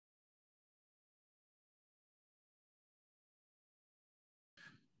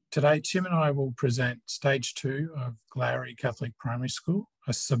Today, Tim and I will present Stage 2 of Glowrey Catholic Primary School,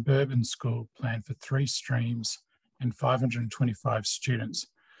 a suburban school planned for 3 streams and 525 students.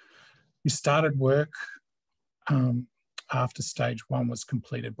 We started work after Stage 1 was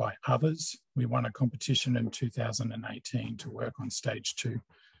completed by others. We won a competition in 2018 to work on Stage 2.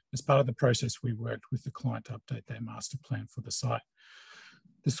 As part of the process, we worked with the client to update their master plan for the site.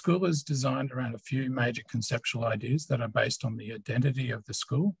 The school is designed around a few major conceptual ideas that are based on the identity of the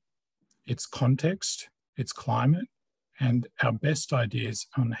school, its context, its climate, and our best ideas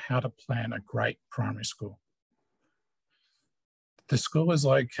on how to plan a great primary school. The school is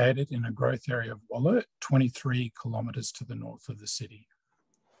located in a growth area of Wallet, 23 kilometres to the north of the city.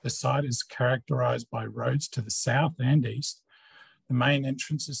 The site is characterised by roads to the south and east. The main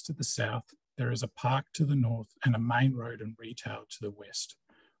entrance is to the south. There is a park to the north and a main road and retail to the west.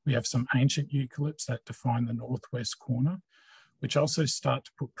 We have some ancient eucalypts that define the northwest corner, which also start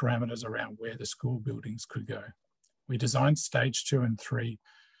to put parameters around where the school buildings could go. We designed Stage 2 and 3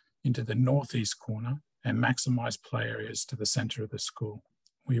 into the northeast corner and maximised play areas to the centre of the school.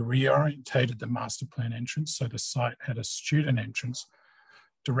 We reorientated the master plan entrance so the site had a student entrance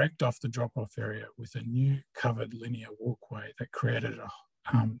direct off the drop-off area with a new covered linear walkway that created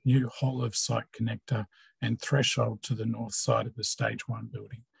a new whole of site connector and threshold to the north side of the Stage 1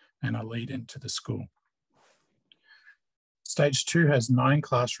 building and a lead into the school. Stage 2 has 9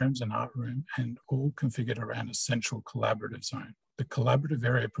 classrooms and art room and all configured around a central collaborative zone. The collaborative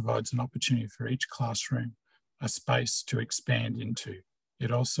area provides an opportunity for each classroom, a space to expand into.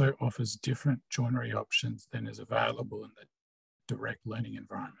 It also offers different joinery options than is available in the direct learning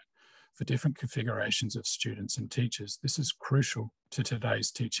environment. For different configurations of students and teachers, this is crucial to today's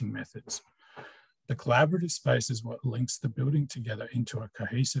teaching methods. The collaborative space is what links the building together into a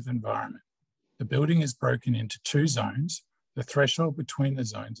cohesive environment. The building is broken into 2 zones. The threshold between the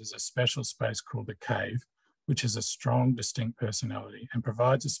zones is a special space called a cave, which has a strong, distinct personality and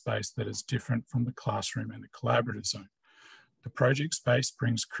provides a space that is different from the classroom and the collaborative zone. The project space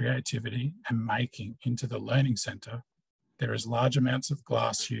brings creativity and making into the learning centre. There is large amounts of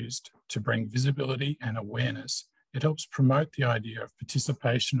glass used to bring visibility and awareness. It helps promote the idea of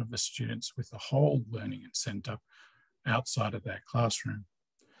participation of the students with the whole learning centre outside of their classroom.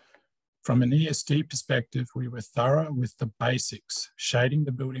 From an ESD perspective, we were thorough with the basics, shading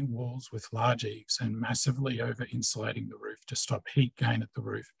the building walls with large eaves and massively over-insulating the roof to stop heat gain at the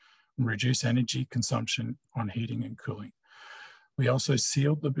roof and reduce energy consumption on heating and cooling. We also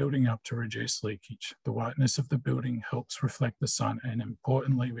sealed the building up to reduce leakage. The whiteness of the building helps reflect the sun, and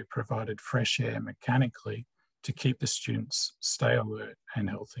importantly, we provided fresh air mechanically to keep the students stay alert and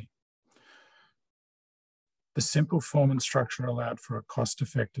healthy. The simple form and structure allowed for a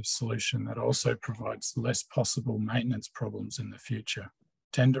cost-effective solution that also provides less possible maintenance problems in the future.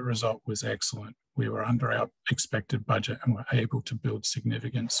 Tender result was excellent. We were under our expected budget and were able to build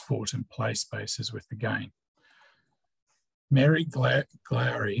significant sport and play spaces with the gain. Mary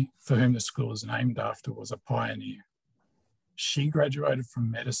Glowrey, for whom the school is named after, was a pioneer. She graduated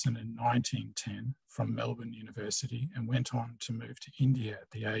from medicine in 1910 from Melbourne University and went on to move to India at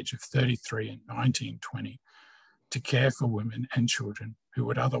the age of 33 in 1920 to care for women and children who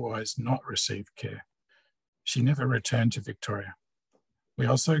would otherwise not receive care. She never returned to Victoria. We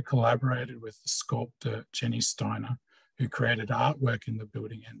also collaborated with the sculptor Jenny Steiner, who created artwork in the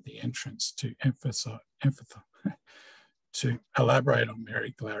building and the entrance to to elaborate on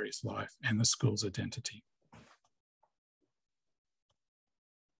Mary Glowrey's life and the school's identity.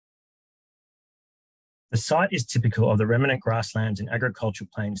 The site is typical of the remnant grasslands and agricultural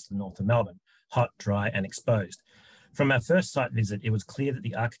plains to the north of Melbourne, hot, dry and exposed. From our first site visit, it was clear that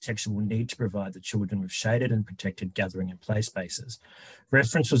the architecture will need to provide the children with shaded and protected gathering and play spaces.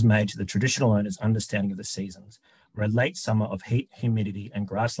 Reference was made to the traditional owner's understanding of the seasons, where a late summer of heat, humidity and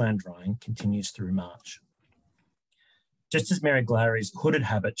grassland drying continues through March. Just as Mary Glowrey's hooded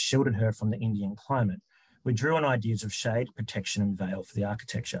habit shielded her from the Indian climate, we drew on ideas of shade, protection and veil for the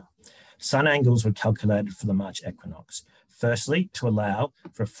architecture. Sun angles were calculated for the March equinox. Firstly, to allow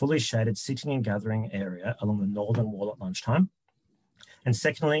for a fully shaded sitting and gathering area along the northern wall at lunchtime. And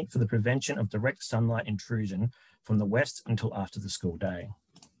secondly, for the prevention of direct sunlight intrusion from the west until after the school day.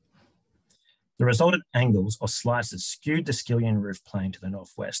 The resultant angles or slices skewed the skillion roof plane to the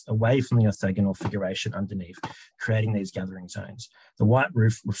northwest, away from the orthogonal figuration underneath, creating these gathering zones. The white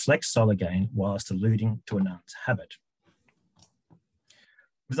roof reflects solar gain whilst alluding to a nun's habit.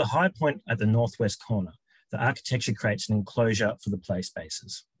 With the high point at the northwest corner, the architecture creates an enclosure for the play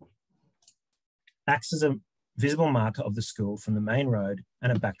spaces. Acts as a visible marker of the school from the main road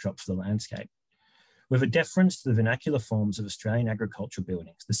and a backdrop for the landscape. With a deference to the vernacular forms of Australian agricultural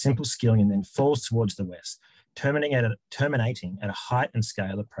buildings, the simple skillion then falls towards the west, terminating at a height and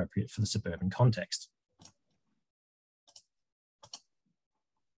scale appropriate for the suburban context.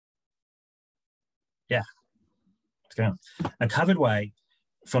 Yeah, let's go on. A covered way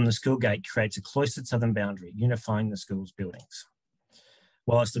from the school gate creates a cloistered southern boundary, unifying the school's buildings,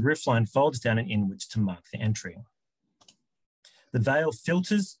 whilst the roofline folds down and inwards to mark the entry. The vale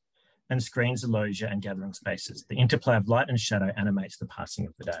filters and screens the loggia and gathering spaces. The interplay of light and shadow animates the passing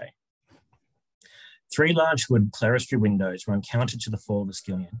of the day. 3 large wood clerestory windows run counter to the fall of the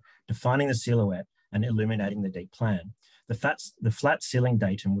skillion, defining the silhouette and illuminating the deep plan. The flat ceiling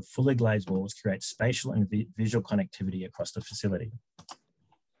datum with fully glazed walls creates spatial and visual connectivity across the facility.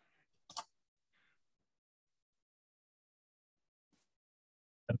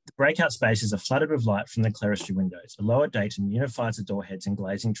 The breakout spaces are flooded with light from the clerestory windows. A lower datum unifies the door heads and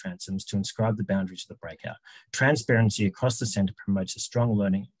glazing transoms to inscribe the boundaries of the breakout. Transparency across the centre promotes a strong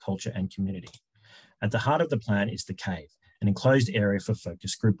learning, culture, and community. At the heart of the plan is the cave, an enclosed area for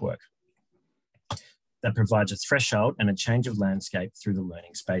focused group work that provides a threshold and a change of landscape through the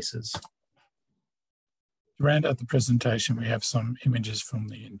learning spaces. To round out the presentation, we have some images from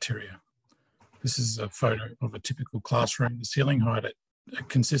the interior. This is a photo of a typical classroom. The ceiling height, a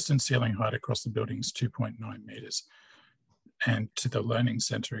consistent ceiling height across the building is 2.9 metres, and to the learning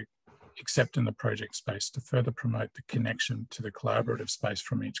centre, except in the project space, to further promote the connection to the collaborative space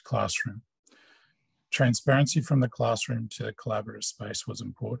from each classroom. Transparency from the classroom to the collaborative space was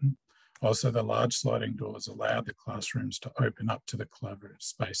important. Also, the large sliding doors allowed the classrooms to open up to the collaborative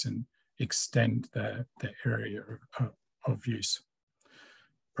space and extend the area of use.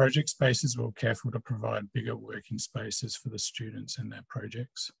 Project spaces were careful to provide bigger working spaces for the students and their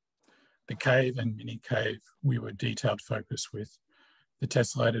projects. The cave and mini cave we were detailed focused with. The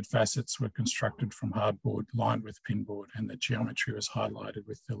tessellated facets were constructed from hardboard lined with pinboard, and the geometry was highlighted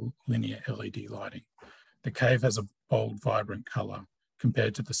with the linear LED lighting. The cave has a bold, vibrant colour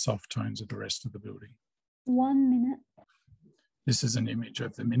compared to the soft tones of the rest of the building. 1 minute. This is an image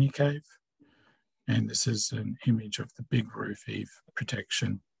of the mini cave, and this is an image of the big roof eave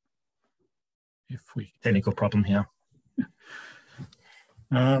protection. Technical problem here.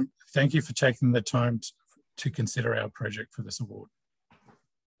 Thank you for taking the time to consider our project for this award.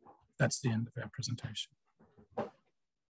 That's the end of our presentation.